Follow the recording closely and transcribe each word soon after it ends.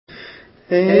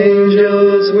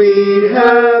Angels we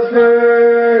have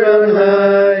heard on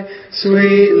high,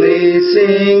 sweetly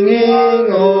singing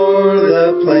o'er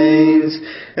the plains,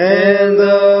 and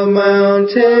the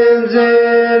mountains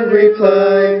in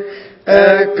reply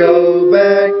echo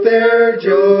back their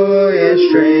joy and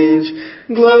strange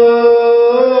Gloria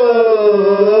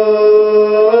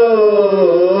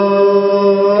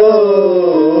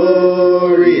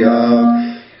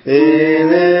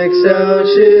in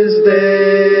excelsis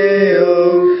Deo.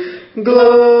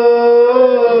 Gloria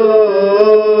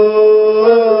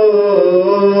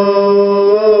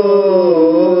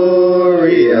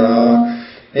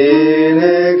in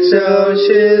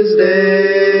excelsis Deo.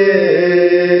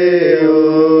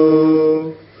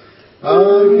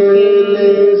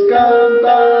 Ángeles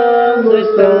cantando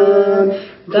están,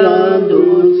 dan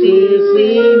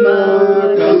dulcísima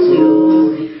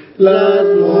canción. Las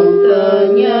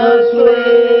montañas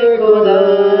luego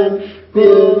dan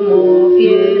como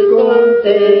fiel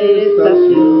contestación.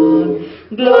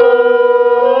 Gloria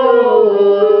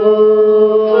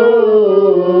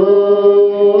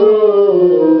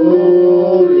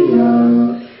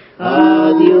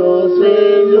a Dios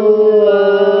en lo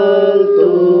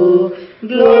alto.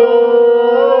 Gloria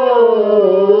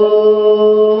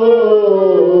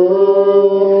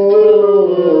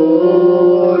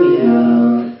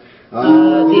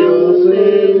a Dios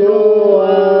en lo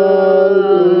alto.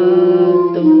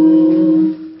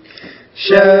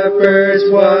 Shepherds,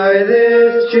 why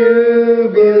this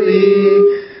jubilee?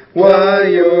 Why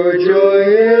your joy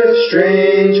is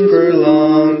strange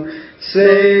prolonged?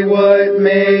 Say what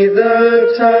may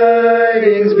the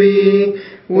tidings be,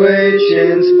 which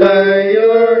inspire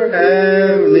your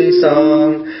heavenly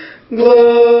song. Gloria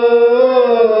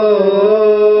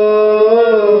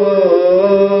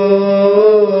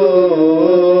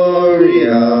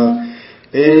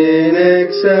in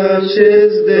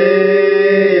excelsis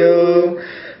Deo.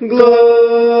 Gloria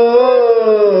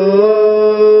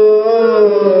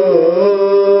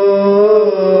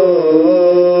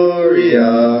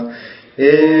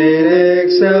in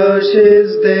excelsis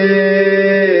Deo.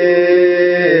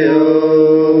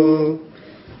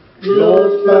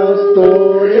 Los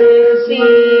pastores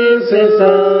sin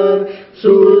cesar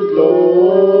sus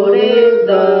loores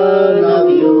dan a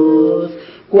Dios.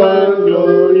 Cuán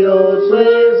glorioso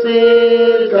es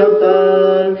el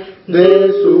cantar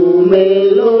de su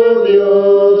melodiosa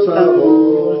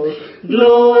voz.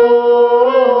 Gloria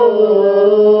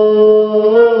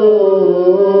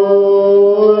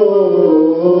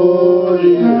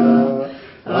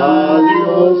a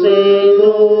Dios en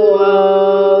lo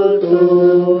alto.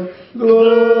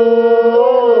 Gloria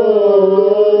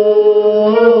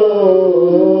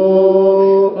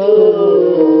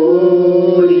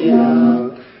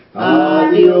a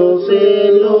Dios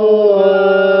en lo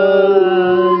alto.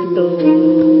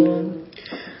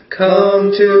 Come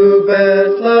to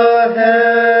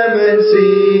Bethlehem and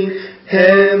see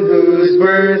Him whose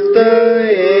birth the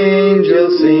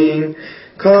angels sing.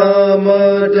 Come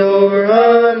adore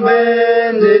on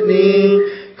bended knee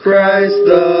Christ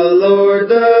the Lord,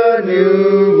 the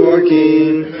newborn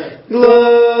King.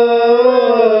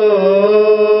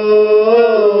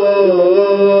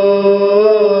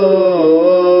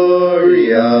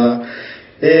 Gloria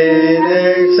in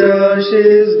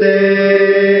excelsis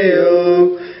Deo.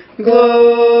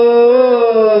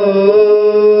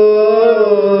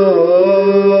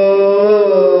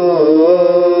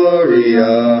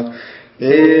 Gloria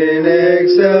in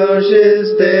excelsis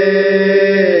Deo.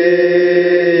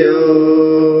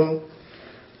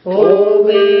 Oh,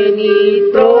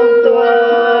 venid pronto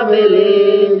a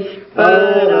Belén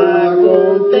para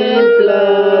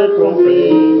contemplar con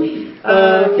fe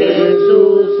a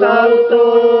Jesús,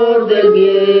 autor del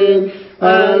bien,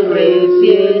 al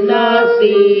recién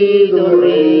nacido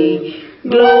Rey.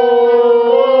 Gloria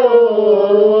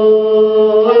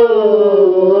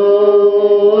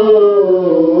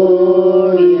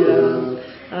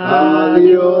a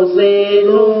Dios en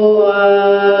lo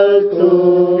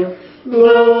alto.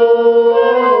 Gloria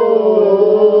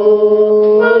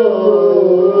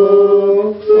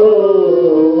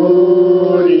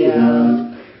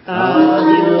a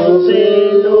Dios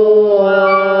en lo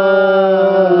alto.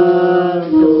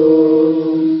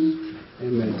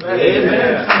 Amen.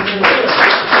 Amen.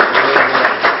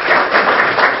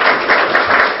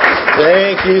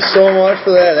 Thank you so much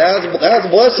for that. That was a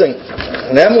blessing.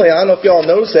 And Emily, I don't know if y'all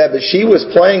noticed that, but she was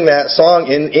playing that song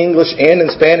in English and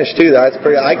in Spanish too. That's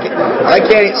pretty. I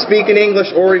can't speak in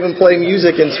English or even play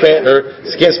music in Spanish, or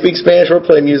can't speak Spanish or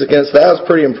play music in it. So that was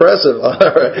pretty impressive.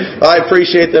 I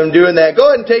appreciate them doing that.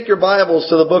 Go ahead and take your Bibles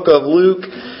to the book of Luke,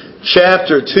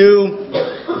 chapter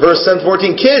 2. Verse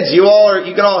 7-14. Kids, you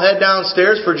can all head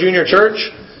downstairs for junior church.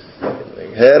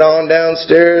 Head on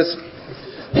downstairs.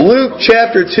 Luke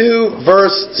chapter 2,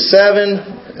 verse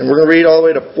 7, and we're going to read all the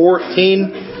way to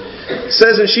 14. It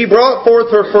says, "And she brought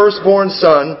forth her firstborn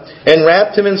son, and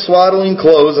wrapped him in swaddling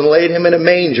clothes, and laid him in a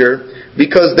manger,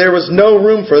 because there was no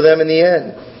room for them in the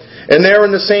inn. And there were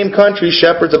in the same country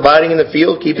shepherds abiding in the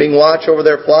field, keeping watch over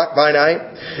their flock by night.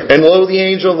 And lo, the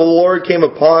angel of the Lord came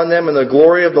upon them, and the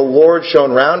glory of the Lord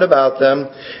shone round about them,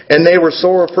 and they were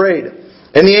sore afraid.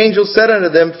 And the angel said unto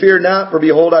them, Fear not, for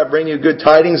behold, I bring you good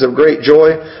tidings of great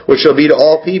joy, which shall be to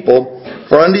all people.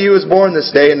 For unto you is born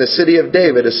this day in the city of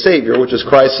David a Savior, which is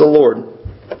Christ the Lord.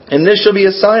 And this shall be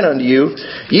a sign unto you,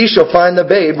 ye shall find the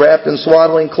babe wrapped in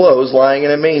swaddling clothes, lying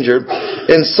in a manger.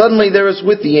 And suddenly there was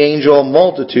with the angel a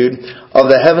multitude of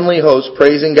the heavenly host,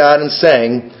 praising God and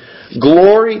saying,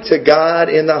 Glory to God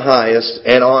in the highest,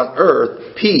 and on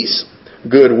earth peace,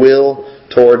 goodwill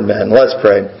toward men." Let's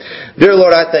pray. Dear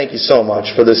Lord, I thank you so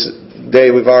much for this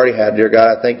day we've already had, dear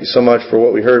God. I thank you so much for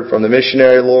what we heard from the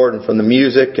missionary, Lord, and from the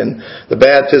music and the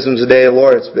baptisms today.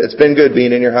 Lord, it's been good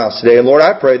being in your house today. And Lord,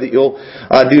 I pray that you'll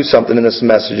do something in this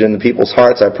message in the people's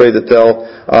hearts. I pray that they'll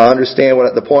understand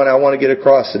what the point I want to get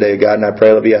across today, God. And I pray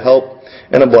it'll be a help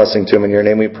and a blessing to them. In your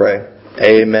name we pray.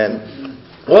 Amen.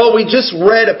 Well, we just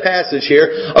read a passage here,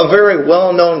 a very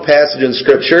well-known passage in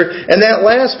Scripture, and that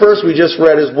last verse we just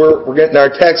read is where we're getting our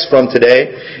text from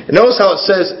today. And notice how it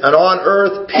says, "And on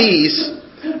earth peace,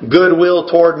 goodwill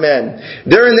toward men."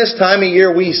 During this time of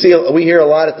year, we hear a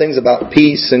lot of things about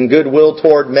peace and goodwill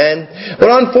toward men.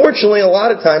 But unfortunately, a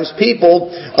lot of times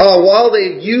people, while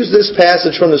they use this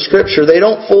passage from the Scripture, they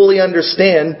don't fully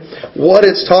understand what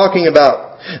it's talking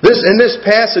about. In this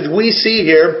passage, we see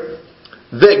here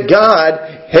that God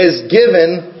has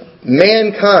given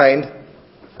mankind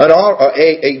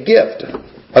a gift,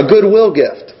 a goodwill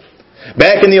gift.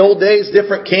 Back in the old days,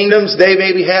 different kingdoms, they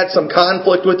maybe had some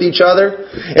conflict with each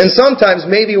other. And sometimes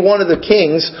maybe one of the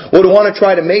kings would want to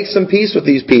try to make some peace with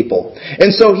these people.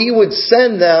 And so he would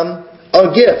send them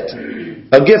a gift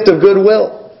of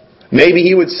goodwill. Maybe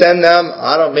he would send them,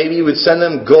 maybe he would send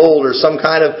them gold or some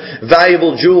kind of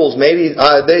valuable jewels. Maybe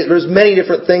there's many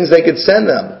different things they could send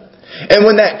them. And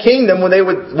when that kingdom,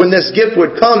 when this gift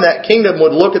would come, that kingdom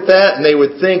would look at that and they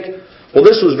would think, well,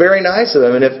 this was very nice of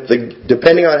them. And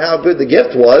depending on how good the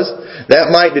gift was, that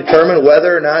might determine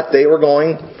whether or not they were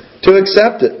going to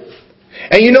accept it.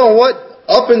 And you know what?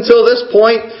 Up until this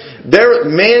point,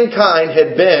 mankind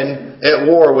had been at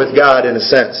war with God in a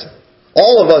sense.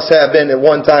 All of us have been at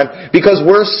one time because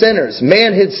we're sinners.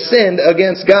 Man had sinned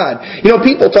against God.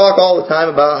 People talk all the time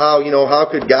about how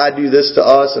could God do this to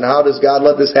us and how does God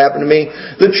let this happen to me?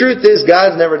 The truth is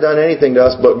God's never done anything to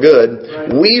us but good.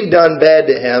 Right. We've done bad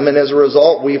to Him, and as a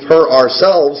result we've hurt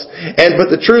ourselves.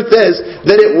 But the truth is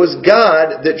that it was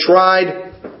God that tried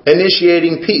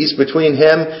initiating peace between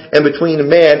Him and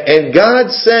between man. And God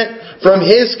sent from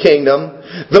His kingdom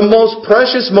the most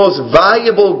precious, most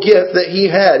valuable gift that He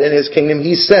had in His kingdom.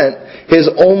 He sent His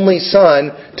only Son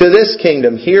to this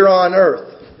kingdom here on earth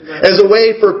as a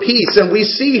way for peace. And we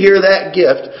see here that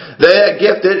gift. That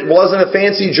gift, it wasn't a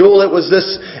fancy jewel. It was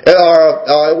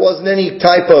it wasn't any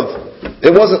type of,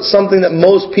 it wasn't something that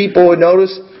most people would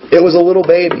notice. It was a little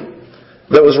baby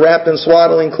that was wrapped in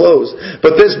swaddling clothes.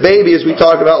 But this baby, as we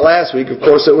talked about last week, of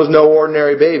course, it was no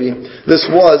ordinary baby. This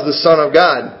was the Son of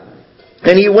God.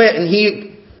 And He went and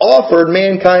He offered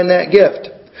mankind that gift.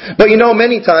 But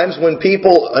many times when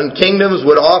people and kingdoms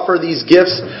would offer these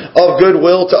gifts of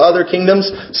goodwill to other kingdoms,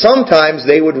 sometimes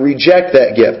they would reject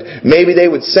that gift. Maybe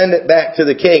they would send it back to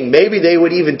the king. Maybe they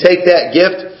would even take that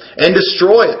gift and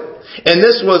destroy it. And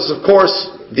this was, of course,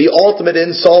 the ultimate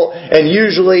insult. And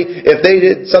usually, if they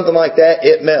did something like that,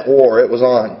 it meant war. It was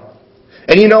on.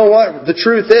 And you know what? The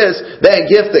truth is, that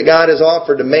gift that God has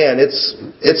offered to man, it's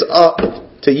up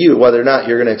to you whether or not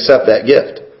you're going to accept that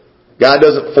gift. God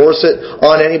doesn't force it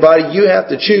on anybody. You have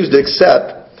to choose to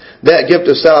accept that gift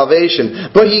of salvation.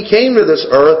 But He came to this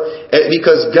earth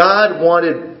because God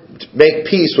wanted to make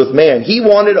peace with man. He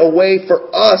wanted a way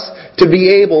for us to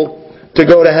be able to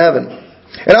go to heaven.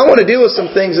 And I want to deal with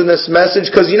some things in this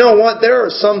message because you know what? There are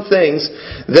some things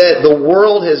that the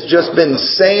world has just been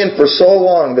saying for so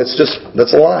long that's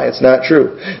a lie. It's not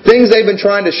true. Things they've been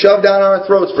trying to shove down our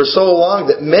throats for so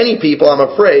long that many people, I'm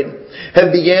afraid,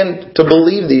 have began to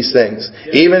believe these things,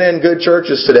 even in good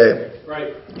churches today.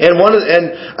 Right. And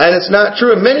it's not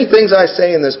true. And many things I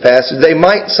say in this passage, it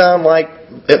might sound like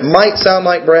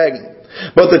bragging.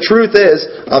 But the truth is,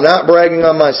 I'm not bragging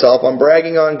on myself. I'm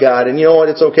bragging on God. And you know what?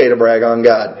 It's okay to brag on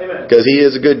God. Because He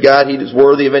is a good God. He is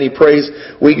worthy of any praise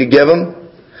we could give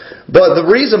Him. But the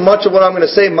reason much of what I'm going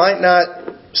to say might not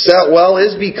set well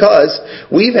is because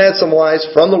we've had some lies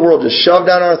from the world just shoved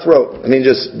down our throat. I mean,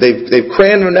 just they've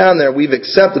crammed them down there. We've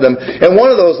accepted them. And one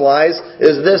of those lies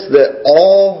is this, that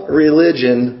all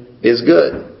religion is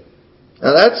good.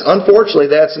 Now unfortunately,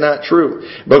 that's not true.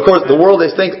 But of course, the world,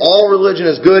 they think all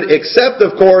religion is good, except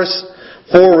of course,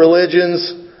 for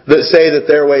religions that say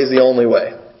that their way is the only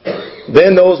way.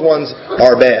 Then those ones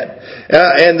are bad.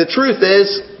 And the truth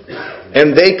is,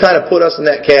 and they kind of put us in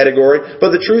that category.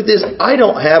 But the truth is, I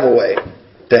don't have a way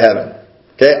to heaven.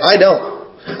 Okay? I don't.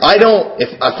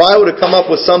 If I would have come up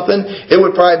with something, it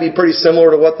would probably be pretty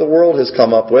similar to what the world has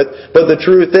come up with. But the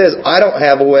truth is, I don't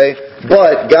have a way,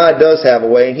 but God does have a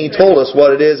way. And He told us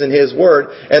what it is in His Word.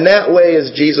 And that way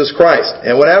is Jesus Christ.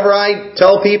 And whenever I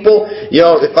tell people,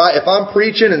 if I'm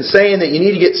preaching and saying that you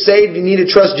need to get saved, you need to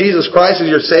trust Jesus Christ as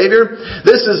your Savior,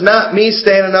 this is not me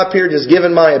standing up here just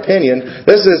giving my opinion.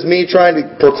 This is me trying to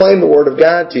proclaim the Word of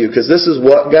God to you, because this is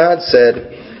what God said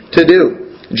to do.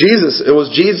 It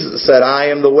was Jesus that said, I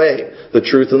am the way, the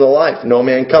truth, and the life. No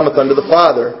man cometh unto the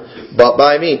Father but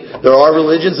by me. There are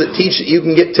religions that teach that you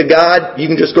can get to God,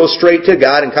 you can just go straight to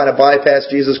God and kind of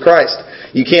bypass Jesus Christ.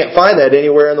 You can't find that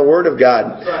anywhere in the Word of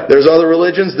God. There's other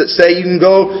religions that say you can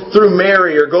go through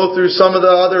Mary or go through some of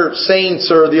the other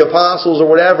saints or the apostles or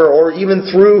whatever, or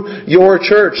even through your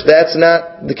church. That's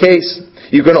not the case.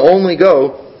 You can only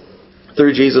go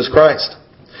through Jesus Christ.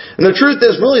 And the truth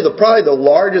is, really, probably the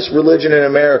largest religion in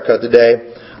America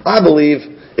today, I believe,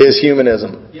 is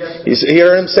humanism. You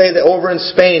hear him say that over in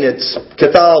Spain, it's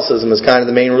Catholicism is kind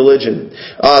of the main religion.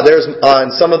 There's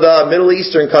in some of the Middle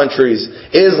Eastern countries,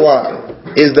 Islam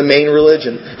is the main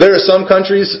religion. There are some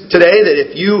countries today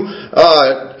that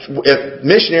if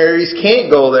missionaries can't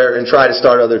go there and try to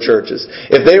start other churches,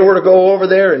 if they were to go over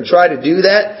there and try to do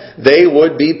that, they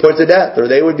would be put to death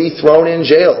or they would be thrown in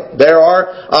jail. There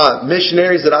are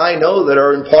missionaries that I know that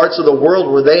are in parts of the world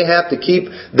where they have to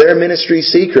keep their ministry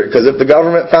secret, because if the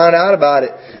government found out about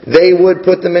it, they would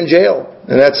put them in jail.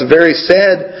 And that's very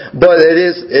sad, but it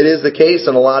is the case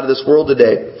in a lot of this world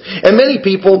today. And many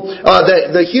people,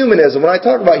 the humanism, when I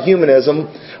talk about humanism,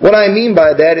 what I mean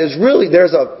by that is really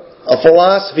there's a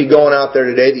philosophy going out there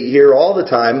today that you hear all the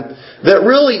time that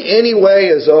really any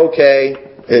way is okay,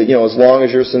 as long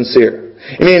as you're sincere.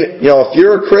 I mean, if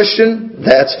you're a Christian,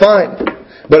 that's fine.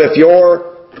 But if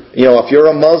you're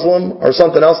a Muslim or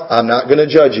something else, I'm not going to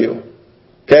judge you.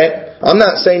 Okay? I'm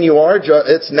not saying you are.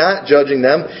 It's not judging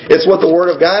them. It's what the Word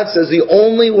of God says. The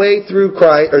only way through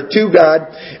Christ, or to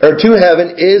God, or to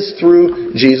heaven, is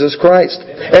through Jesus Christ.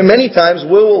 And many times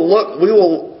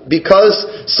because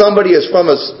somebody is from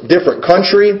a different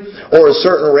country or a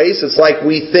certain race, it's like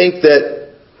we think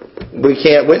that we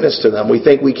can't witness to them. We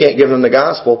think we can't give them the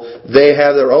gospel. They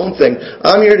have their own thing.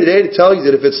 I'm here today to tell you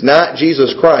that if it's not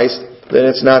Jesus Christ, then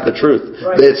it's not the truth.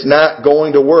 Right. It's not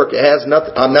going to work. It has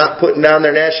nothing. I'm not putting down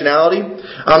their nationality.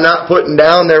 I'm not putting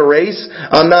down their race.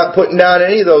 I'm not putting down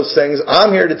any of those things.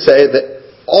 I'm here to say that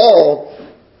all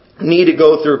need to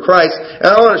go through Christ. And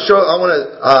I want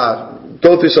to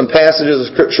go through some passages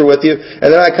of Scripture with you,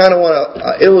 and then I kind of want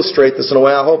to illustrate this in a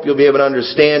way I hope you'll be able to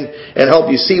understand and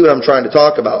help you see what I'm trying to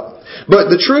talk about.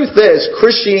 But the truth is,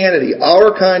 Christianity,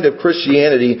 our kind of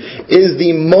Christianity, is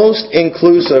the most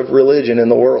inclusive religion in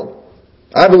the world.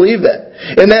 I believe that.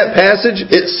 In that passage,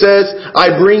 it says,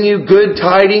 I bring you good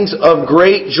tidings of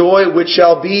great joy, which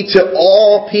shall be to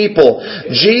all people.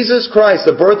 Jesus Christ,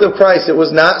 the birth of Christ, it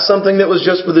was not something that was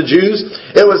just for the Jews.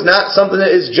 It was not something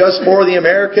that is just for the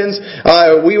Americans.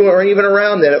 We weren't even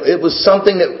around that. It was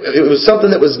something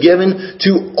that was given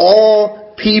to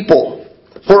all people.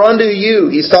 For unto you,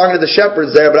 he's talking to the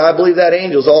shepherds there, but I believe that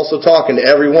angel's also talking to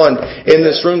everyone in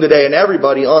this room today and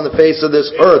everybody on the face of this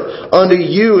earth. Unto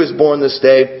you is born this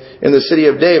day in the city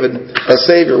of David a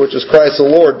Savior, which is Christ the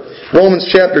Lord. Romans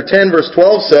chapter 10 verse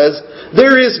 12 says,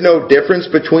 there is no difference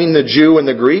between the Jew and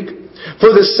the Greek,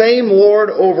 for the same Lord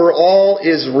over all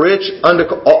is rich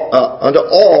unto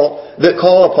all that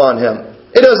call upon Him.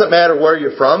 It doesn't matter where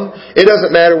you're from. It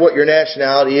doesn't matter what your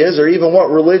nationality is or even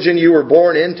what religion you were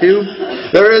born into.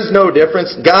 There is no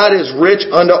difference. God is rich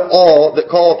unto all that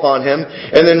call upon Him.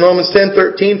 And then Romans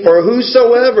 10:13, for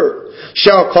whosoever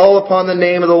shall call upon the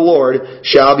name of the Lord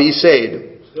shall be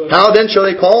saved. How then shall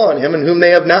they call on Him in whom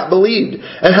they have not believed?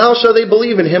 And how shall they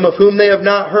believe in Him of whom they have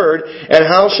not heard? And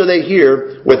how shall they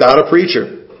hear without a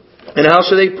preacher? And how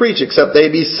shall they preach except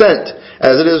they be sent?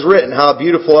 As it is written, how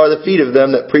beautiful are the feet of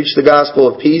them that preach the gospel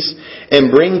of peace and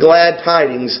bring glad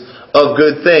tidings of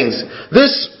good things.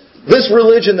 This This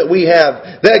religion that we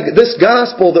have, this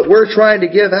gospel that we're trying to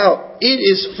give out, it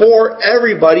is for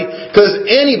everybody, because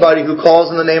anybody who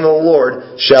calls in the name of the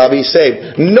Lord shall be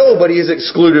saved. Nobody is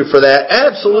excluded for that.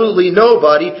 Absolutely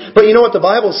nobody. But you know what the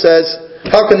Bible says?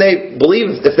 How can they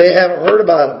believe if they haven't heard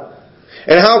about Him?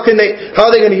 And how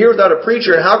are they going to hear without a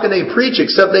preacher? And how can they preach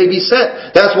except they be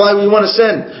sent? That's why we want to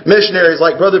send missionaries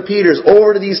like Brother Peter's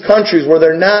over to these countries where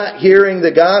they're not hearing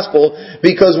the gospel,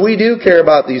 because we do care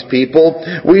about these people.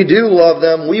 We do love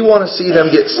them. We want to see them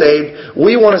get saved.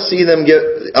 We want to see them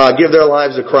give their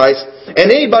lives to Christ. And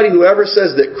anybody who ever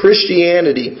says that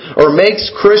Christianity or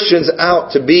makes Christians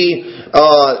out to be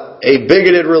a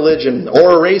bigoted religion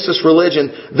or a racist religion,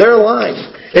 they're lying.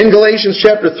 In Galatians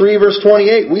chapter 3 verse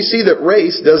 28, we see that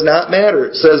race does not matter.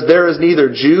 It says, there is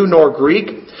neither Jew nor Greek,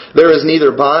 there is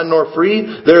neither bond nor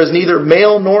free, there is neither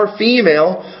male nor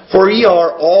female, for ye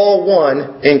are all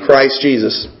one in Christ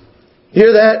Jesus.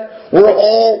 Hear that? We're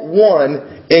all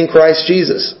one in Christ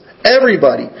Jesus.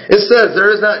 Everybody. It says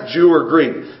there is not Jew or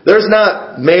Greek. There's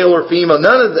not male or female.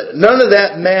 None of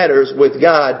that matters with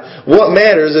God. What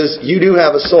matters is you do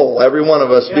have a soul. Every one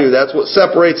of us do. That's what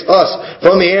separates us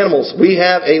from the animals. We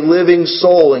have a living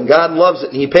soul, and God loves it,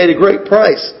 and He paid a great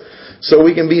price so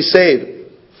we can be saved.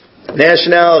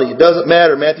 Nationality, it doesn't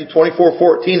matter. Matthew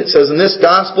 24:14, it says, "And this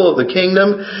gospel of the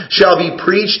kingdom shall be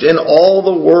preached in all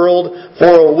the world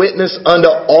for a witness unto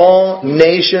all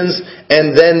nations,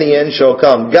 and then the end shall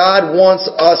come." God wants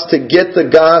us to get the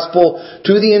gospel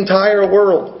to the entire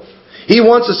world. He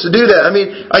wants us to do that. I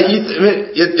mean,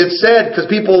 it's sad because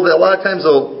people a lot of times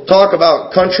will talk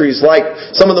about countries like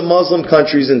some of the Muslim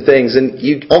countries and things, and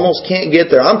you almost can't get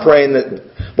there. I'm praying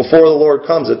that before the Lord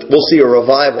comes, that we'll see a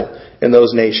revival in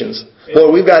those nations. Boy,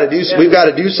 we've got to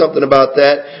do something about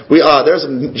that. There's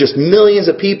just millions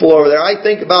of people over there.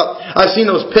 I've seen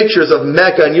those pictures of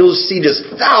Mecca, and you'll see just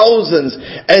thousands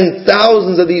and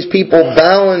thousands of these people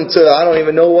bowing to, I don't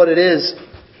even know what it is.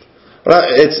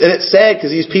 It's sad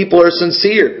because these people are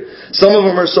sincere. Some of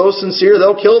them are so sincere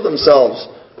they'll kill themselves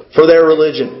for their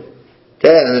religion.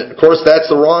 Okay, and of course that's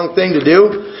the wrong thing to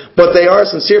do. But they are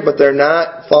sincere, but they're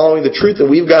not following the truth, and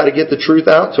we've got to get the truth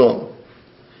out to them.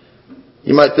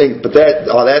 You might think, but that's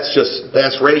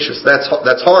racist.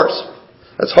 That's harsh.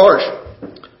 That's harsh.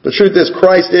 The truth is,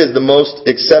 Christ is the most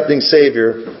accepting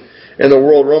Savior in the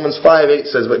world. Romans 5:8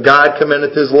 says, "But God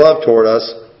commendeth His love toward us,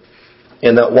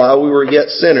 in that while we were yet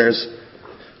sinners,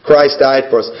 Christ died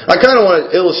for us." I kind of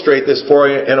want to illustrate this for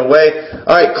you in a way.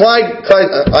 All right, Clyde,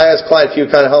 I asked Clyde if you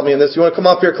would kind of help me in this. You want to come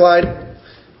up here, Clyde?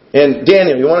 And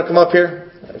Daniel, you want to come up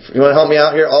here? If you want to help me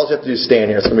out here, all you have to do is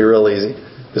stand here. It's going to be real easy.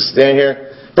 Just stand here.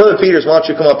 Brother Peters, why don't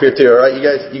you come up here too, all right?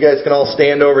 You guys can all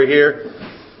stand over here.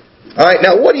 All right,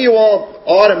 now what do you all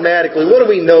what do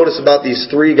we notice about these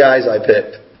three guys I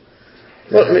picked?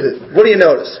 What do you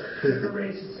notice?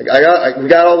 We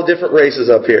got all the different races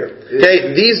up here.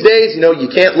 Okay, these days, you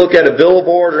can't look at a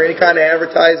billboard or any kind of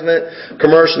advertisement,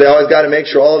 commercial. They always got to make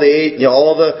sure all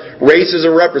the races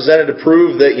are represented to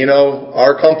prove that,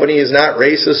 our company is not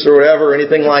racist or whatever, or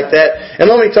anything like that. And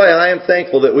let me tell you, I am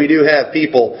thankful that we do have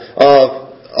people of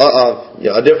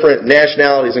different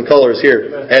nationalities and colors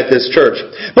here at this church.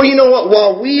 But you know what?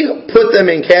 While we put them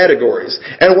in categories,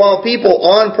 and while people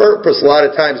on purpose a lot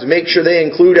of times make sure they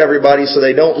include everybody so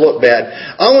they don't look bad,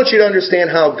 I want you to understand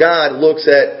how God looks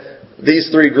at these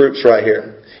three groups right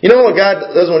here. You know what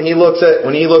God does when He looks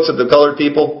at the colored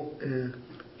people?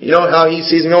 You know how He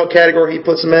sees them? You know what category He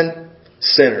puts them in?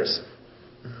 Sinners.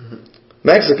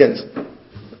 Mexicans.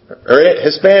 Or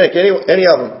Hispanic, any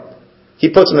of them. He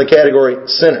puts them in the category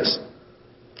sinners.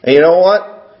 And you know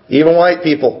what? Even white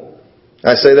people.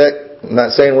 I say that, I'm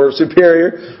not saying we're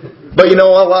superior. But you know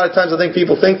what? A lot of times I think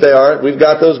people think they are. We've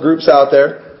got those groups out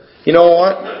there. You know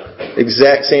what?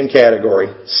 Exact same category.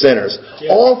 Sinners.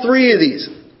 Yeah. All three of these.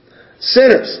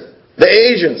 Sinners. The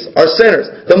Asians are sinners.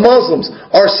 The Muslims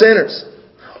are sinners.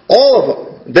 All of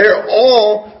them. They're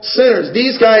all sinners.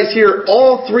 These guys here,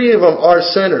 all three of them are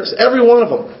sinners. Every one of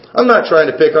them. I'm not trying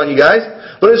to pick on you guys.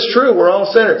 But it's true, we're all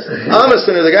sinners. I'm a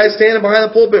sinner. The guy standing behind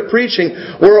the pulpit preaching,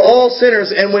 we're all sinners.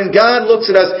 And when God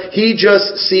looks at us, He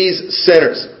just sees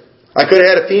sinners. I could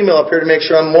have had a female up here to make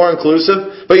sure I'm more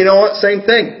inclusive. But you know what? Same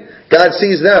thing. God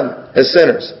sees them as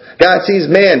sinners. God sees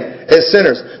man as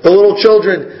sinners. The little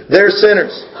children, they're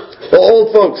sinners. The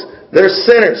old folks, they're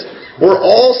sinners. We're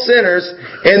all sinners.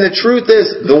 And the truth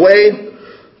is, the way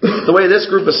this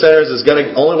group of sinners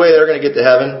only way they're going to get to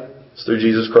heaven is through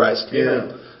Jesus Christ.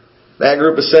 Yeah. That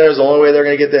group of sinners, the only way they're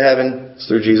going to get to heaven is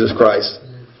through Jesus Christ.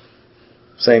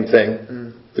 Same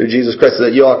thing. through Jesus Christ, so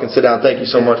that you all can sit down. Thank you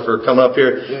so much for coming up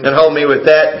here and helping me with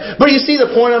that. But you see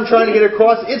the point I'm trying to get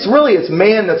across? It's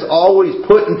man that's always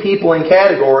putting people in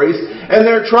categories, and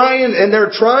they're trying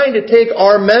to take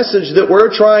our message that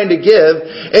we're trying to give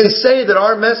and say that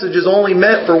our message is only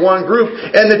meant for one group.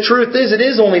 And the truth is, it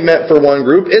is only meant for one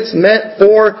group. It's meant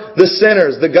for the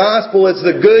sinners. The gospel is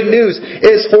the good news.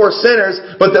 It's for sinners,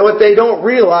 but what they don't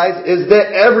realize is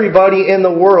that everybody in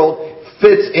the world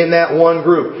fits in that one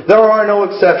group. There are no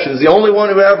exceptions. The only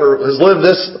one who ever has lived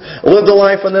a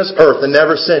life on this earth and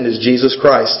never sinned is Jesus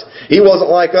Christ. He wasn't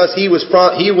like us. He was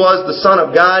the Son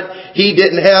of God. He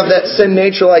didn't have that sin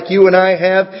nature like you and I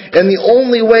have. And the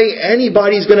only way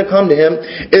anybody's going to come to Him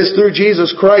is through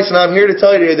Jesus Christ. And I'm here to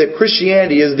tell you today that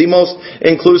Christianity is the most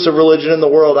inclusive religion in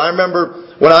the world. I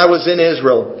remember when I was in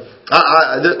Israel,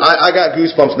 I got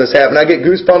goosebumps when this happened. I get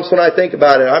goosebumps when I think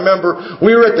about it. I remember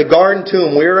we were at the Garden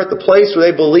Tomb. We were at the place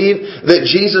where they believed that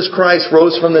Jesus Christ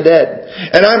rose from the dead.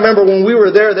 And I remember when we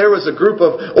were there was a group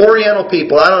of Oriental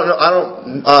people.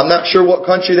 I'm not sure what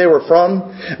country they were from,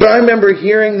 but I remember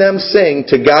hearing them sing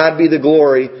 "To God Be the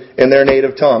Glory" in their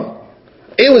native tongue.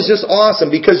 It was just awesome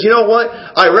because you know what?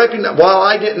 I recognize, while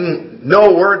I didn't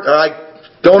know a word, or I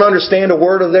don't understand a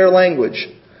word of their language,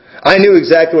 I knew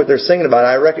exactly what they're singing about.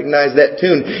 I recognized that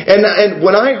tune. And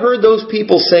when I heard those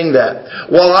people sing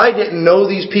that, while I didn't know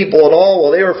these people at all,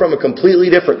 while they were from a completely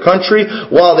different country,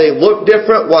 while they looked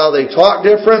different, while they talked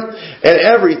different, and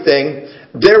everything,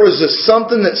 there was just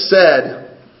something that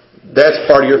said, that's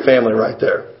part of your family right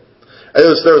there.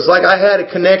 There was like I had a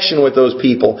connection with those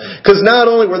people. Because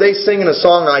not only were they singing a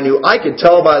song I knew, I could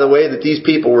tell by the way that these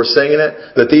people were singing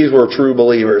it, that these were true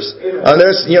believers.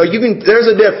 There's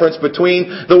a difference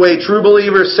between the way true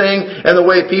believers sing and the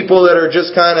way people that are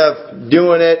just kind of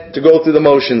doing it to go through the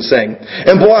motions sing.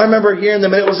 And boy, I remember hearing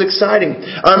them and it was exciting.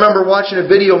 I remember watching a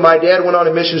video. My dad went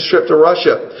on a mission trip to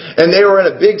Russia. And they were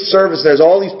in a big service. There's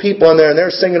all these people in there and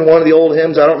they're singing one of the old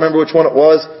hymns. I don't remember which one it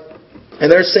was. And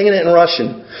they're singing it in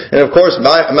Russian. And of course,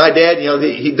 my dad,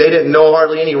 they didn't know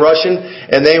hardly any Russian.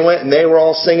 And they went and they were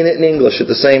all singing it in English at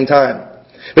the same time.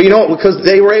 But you know what? Because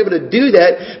they were able to do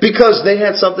that because they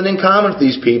had something in common with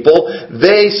these people.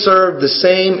 They served the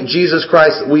same Jesus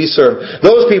Christ that we serve.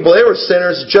 Those people, they were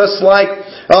sinners just like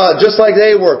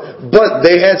they were. But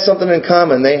they had something in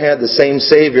common. They had the same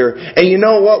Savior. And you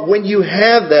know what? When you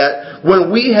have that,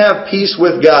 when we have peace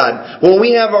with God, when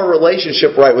we have our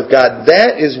relationship right with God,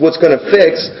 that is what's going to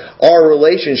fix our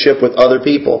relationship with other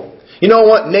people. You know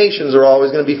what? Nations are always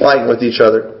going to be fighting with each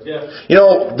other. Yeah.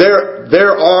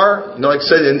 There are, like I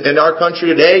said, in our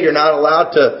country today, you're not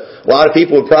allowed to. A lot of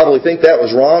people would probably think that was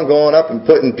wrong, going up and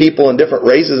putting people in different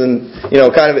races and,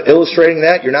 kind of illustrating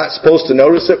that. You're not supposed to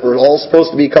notice it. We're all supposed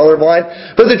to be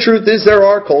colorblind. But the truth is there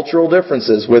are cultural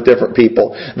differences with different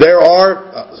people. There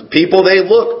are people, they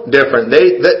look different.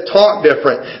 That talk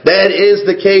different. That is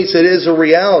the case. It is a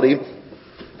reality.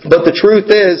 But the truth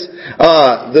is,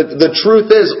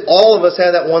 all of us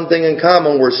have that one thing in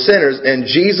common. We're sinners, and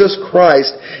Jesus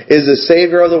Christ is the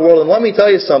Savior of the world. And let me tell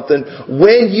you something.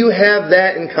 When you have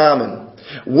that in common,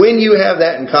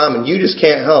 you just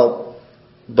can't help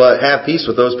but have peace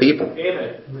with those people.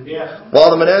 Amen. Yeah. While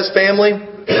the Menez family,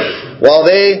 while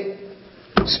they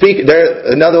speak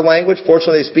another language,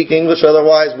 fortunately they speak English.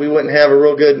 Otherwise, we wouldn't have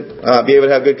be able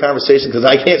to have good conversation because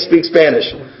I can't speak Spanish.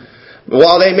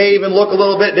 While they may even look a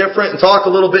little bit different and talk a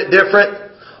little bit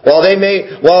different, while they may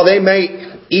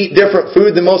eat different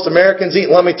food than most Americans eat,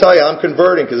 let me tell you, I'm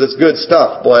converting because it's good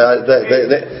stuff. Boy,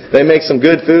 they make some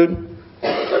good food.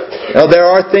 Now there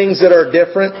are things that are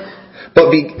different,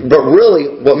 but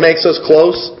really what makes us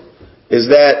close is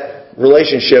that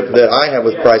relationship that I have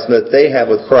with Christ and that they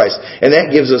have with Christ. And that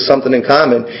gives us something in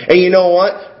common. And you know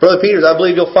what? Brother Peters, I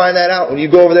believe you'll find that out when you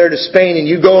go over there to Spain and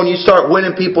you go and you start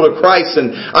winning people to Christ.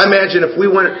 And I imagine if we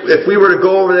were to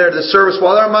go over there to the service,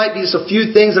 while there might be just a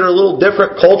few things that are a little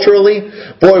different culturally,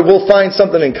 boy, we'll find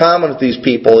something in common with these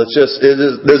people.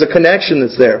 There's a connection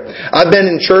that's there. I've been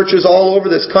in churches all over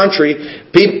this country,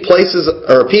 places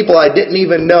or people I didn't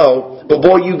even know. But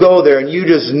boy, you go there and you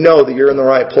just know that you're in the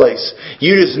right place.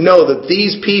 You just know that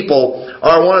these people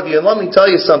are one of you. And let me tell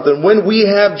you something. When we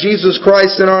have Jesus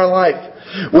Christ in our life,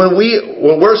 when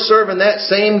we're serving that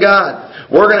same God,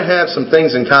 we're going to have some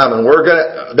things in common.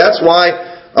 That's why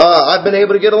I've been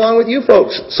able to get along with you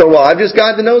folks so well. I've just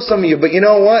gotten to know some of you. But you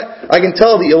know what? I can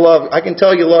tell you love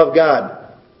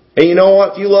God. And you know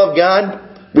what? If you love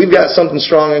God, we've got something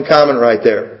strong in common right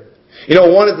there. You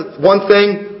know, one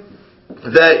thing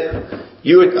that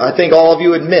I think all of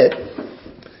you admit,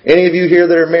 any of you here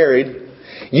that are married,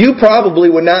 you probably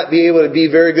would not be able to be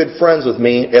very good friends with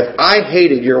me if I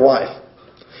hated your wife.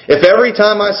 If every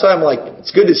time I saw him, like,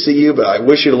 it's good to see you, but I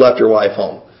wish you'd have left your wife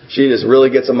home. She just really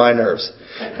gets on my nerves.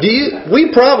 We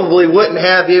probably wouldn't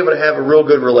be able to have a real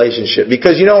good relationship.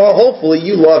 Because, you know, hopefully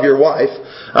you love your wife.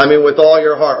 I mean, with all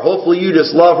your heart. Hopefully you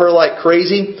just love her like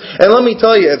crazy. And let me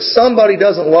tell you, if somebody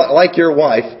doesn't like your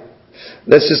wife,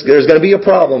 there's going to be a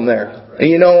problem there. And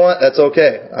you know what? That's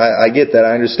okay. I get that.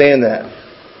 I understand that.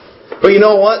 But you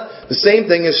know what? The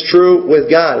same thing is true with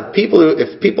God.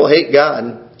 If people hate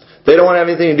God, they don't want to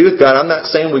have anything to do with God. I'm not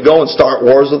saying we go and start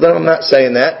wars with them. I'm not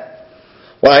saying that.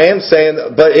 Well, I am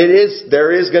saying, but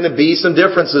there is going to be some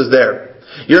differences there.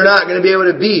 You're not going to be able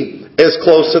to be as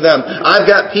close to them. I've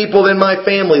got people in my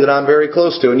family that I'm very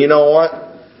close to, and you know what?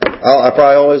 I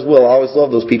probably always will. I always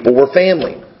love those people. We're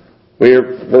family.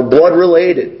 We're blood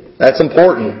related. That's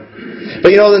important. But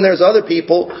you know, then there's other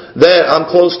people that I'm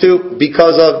close to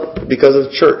because of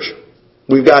church.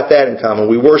 We've got that in common.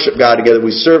 We worship God together.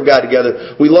 We serve God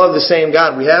together. We love the same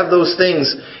God. We have those things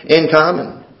in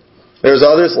common. There's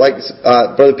others, like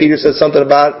Brother Peter said something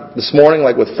about this morning,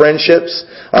 like with friendships.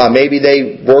 Maybe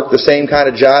they work the same kind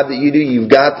of job that you do. You've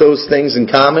got those things in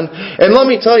common. And let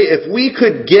me tell you, if we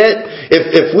could get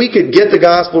the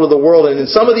gospel to the world, and in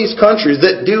some of these countries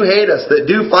that do hate us, that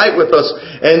do fight with us,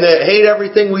 and that hate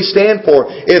everything we stand for,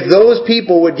 if those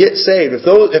people would get saved, if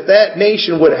that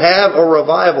nation would have a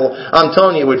revival, I'm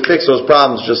telling you, it would fix those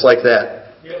problems just like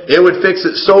that. It would fix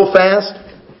it so fast.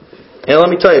 And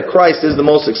let me tell you, Christ is the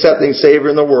most accepting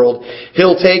Savior in the world.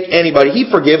 He'll take anybody. He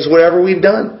forgives whatever we've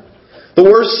done. The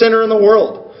worst sinner in the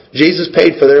world. Jesus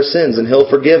paid for their sins, and He'll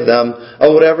forgive them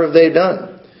of whatever they've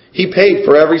done. He paid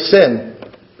for every sin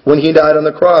when He died on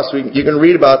the cross. You can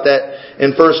read about that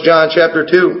in 1 John chapter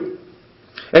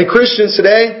 2. And Christians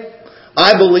today,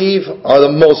 I believe, are the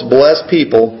most blessed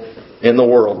people in the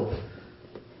world.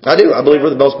 I do. I believe we're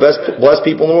the most blessed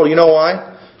people in the world. You know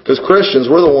why? Because Christians,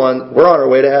 we're on our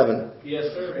way to heaven.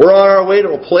 Yes, sir. We're on our way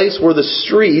to a place where the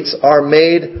streets are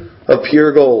made of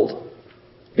pure gold.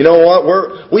 You know what?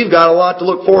 We've got a lot to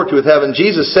look forward to with heaven.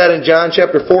 Jesus said in John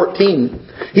chapter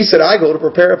 14, He said, I go to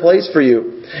prepare a place for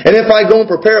you. And if I go and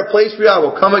prepare a place for you, I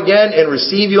will come again and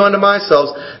receive you unto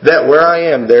myself, that where I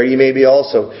am, there you may be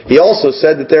also. He also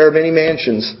said that there are many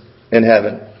mansions in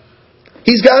heaven.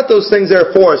 He's got those things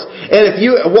there for us. And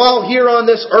while here on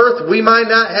this earth, we might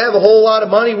not have a whole lot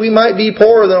of money, we might be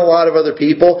poorer than a lot of other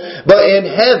people, but in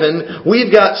heaven,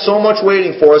 we've got so much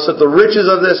waiting for us that the riches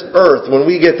of this earth, when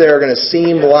we get there, are going to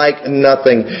seem like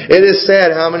nothing. It is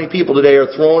sad how many people today are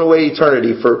throwing away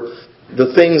eternity for the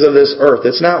things of this earth.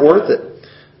 It's not worth it.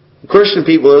 Christian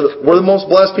people, we're the most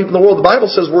blessed people in the world. The Bible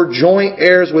says we're joint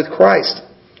heirs with Christ.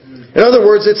 In other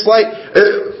words, it's like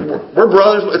we're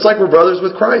brothers. It's like we're brothers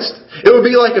with Christ. It would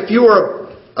be like if you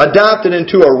were adopted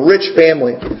into a rich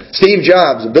family. Steve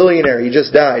Jobs, a billionaire, he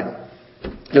just died.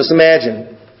 Just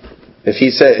imagine if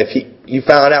you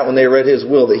found out when they read his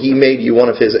will that he made you one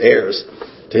of his heirs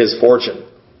to his fortune.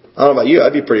 I don't know about you,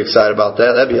 I'd be pretty excited about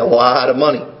that. That'd be a lot of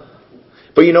money.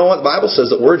 But you know what? The Bible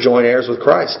says that we're joint heirs with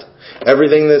Christ.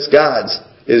 Everything that's God's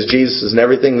is Jesus', and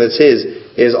everything that's His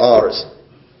is ours.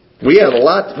 We have a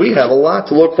lot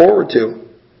to look forward to.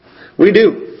 We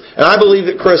do. And I believe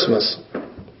that Christmas,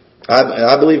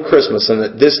 I believe Christmas, and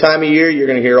at this time of year you're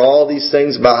going to hear all these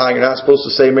things about how you're not supposed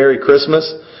to say Merry Christmas.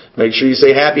 Make sure you say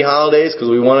Happy Holidays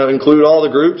because we want to include all the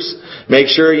groups. Make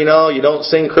sure you don't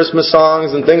sing Christmas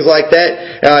songs and things like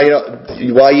that.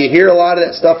 While you hear a lot of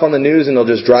that stuff on the news, and it'll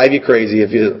just drive you crazy if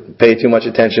you pay too much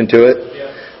attention to it.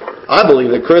 I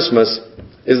believe that Christmas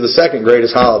is the second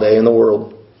greatest holiday in the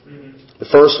world. The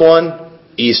first one,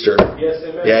 Easter. Yes,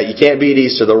 amen. Yeah, you can't beat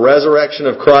Easter. The resurrection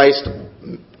of Christ,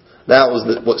 that was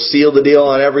what sealed the deal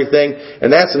on everything. And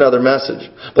that's another message.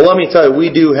 But let me tell you, we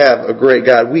do have a great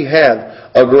God. We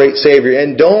have a great Savior.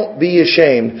 And don't be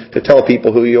ashamed to tell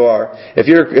people who you are. If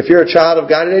you're a child of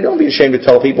God today, don't be ashamed to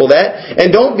tell people that.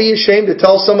 And don't be ashamed to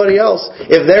tell somebody else,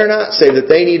 if they're not saved, that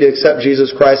they need to accept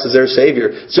Jesus Christ as their Savior.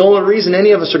 It's the only reason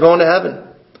any of us are going to heaven.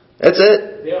 That's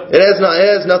it. Yeah. It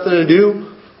has nothing to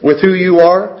do with who you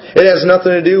are. It has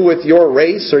nothing to do with your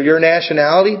race or your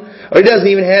nationality. Or it doesn't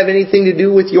even have anything to do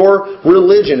with your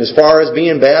religion as far as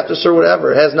being Baptist or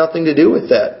whatever. It has nothing to do with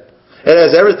that. It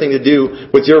has everything to do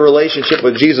with your relationship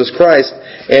with Jesus Christ.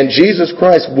 And Jesus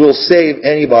Christ will save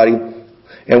anybody.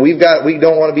 And we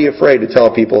don't want to be afraid to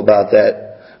tell people about that.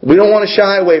 We don't want to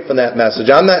shy away from that message.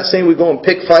 I'm not saying we go and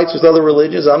pick fights with other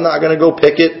religions. I'm not going to go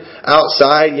pick it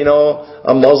outside,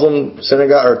 a Muslim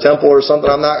synagogue or temple or something.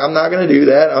 I'm not going to do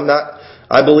that.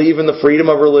 I believe in the freedom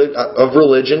of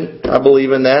religion. I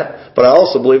believe in that. But I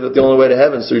also believe that the only way to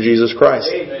heaven is through Jesus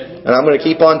Christ. Amen. And I'm going to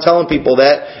keep on telling people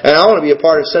that. And I want to be a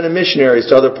part of sending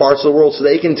missionaries to other parts of the world so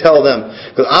they can tell them.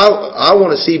 Because I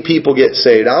want to see people get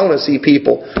saved. I want to see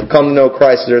people come to know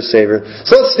Christ as their Savior.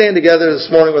 So let's stand together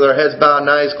this morning with our heads bowed and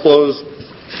eyes closed.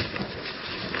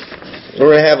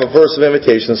 We're going to have a verse of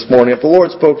invitation this morning. If the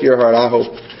Lord spoke to your heart, I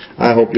hope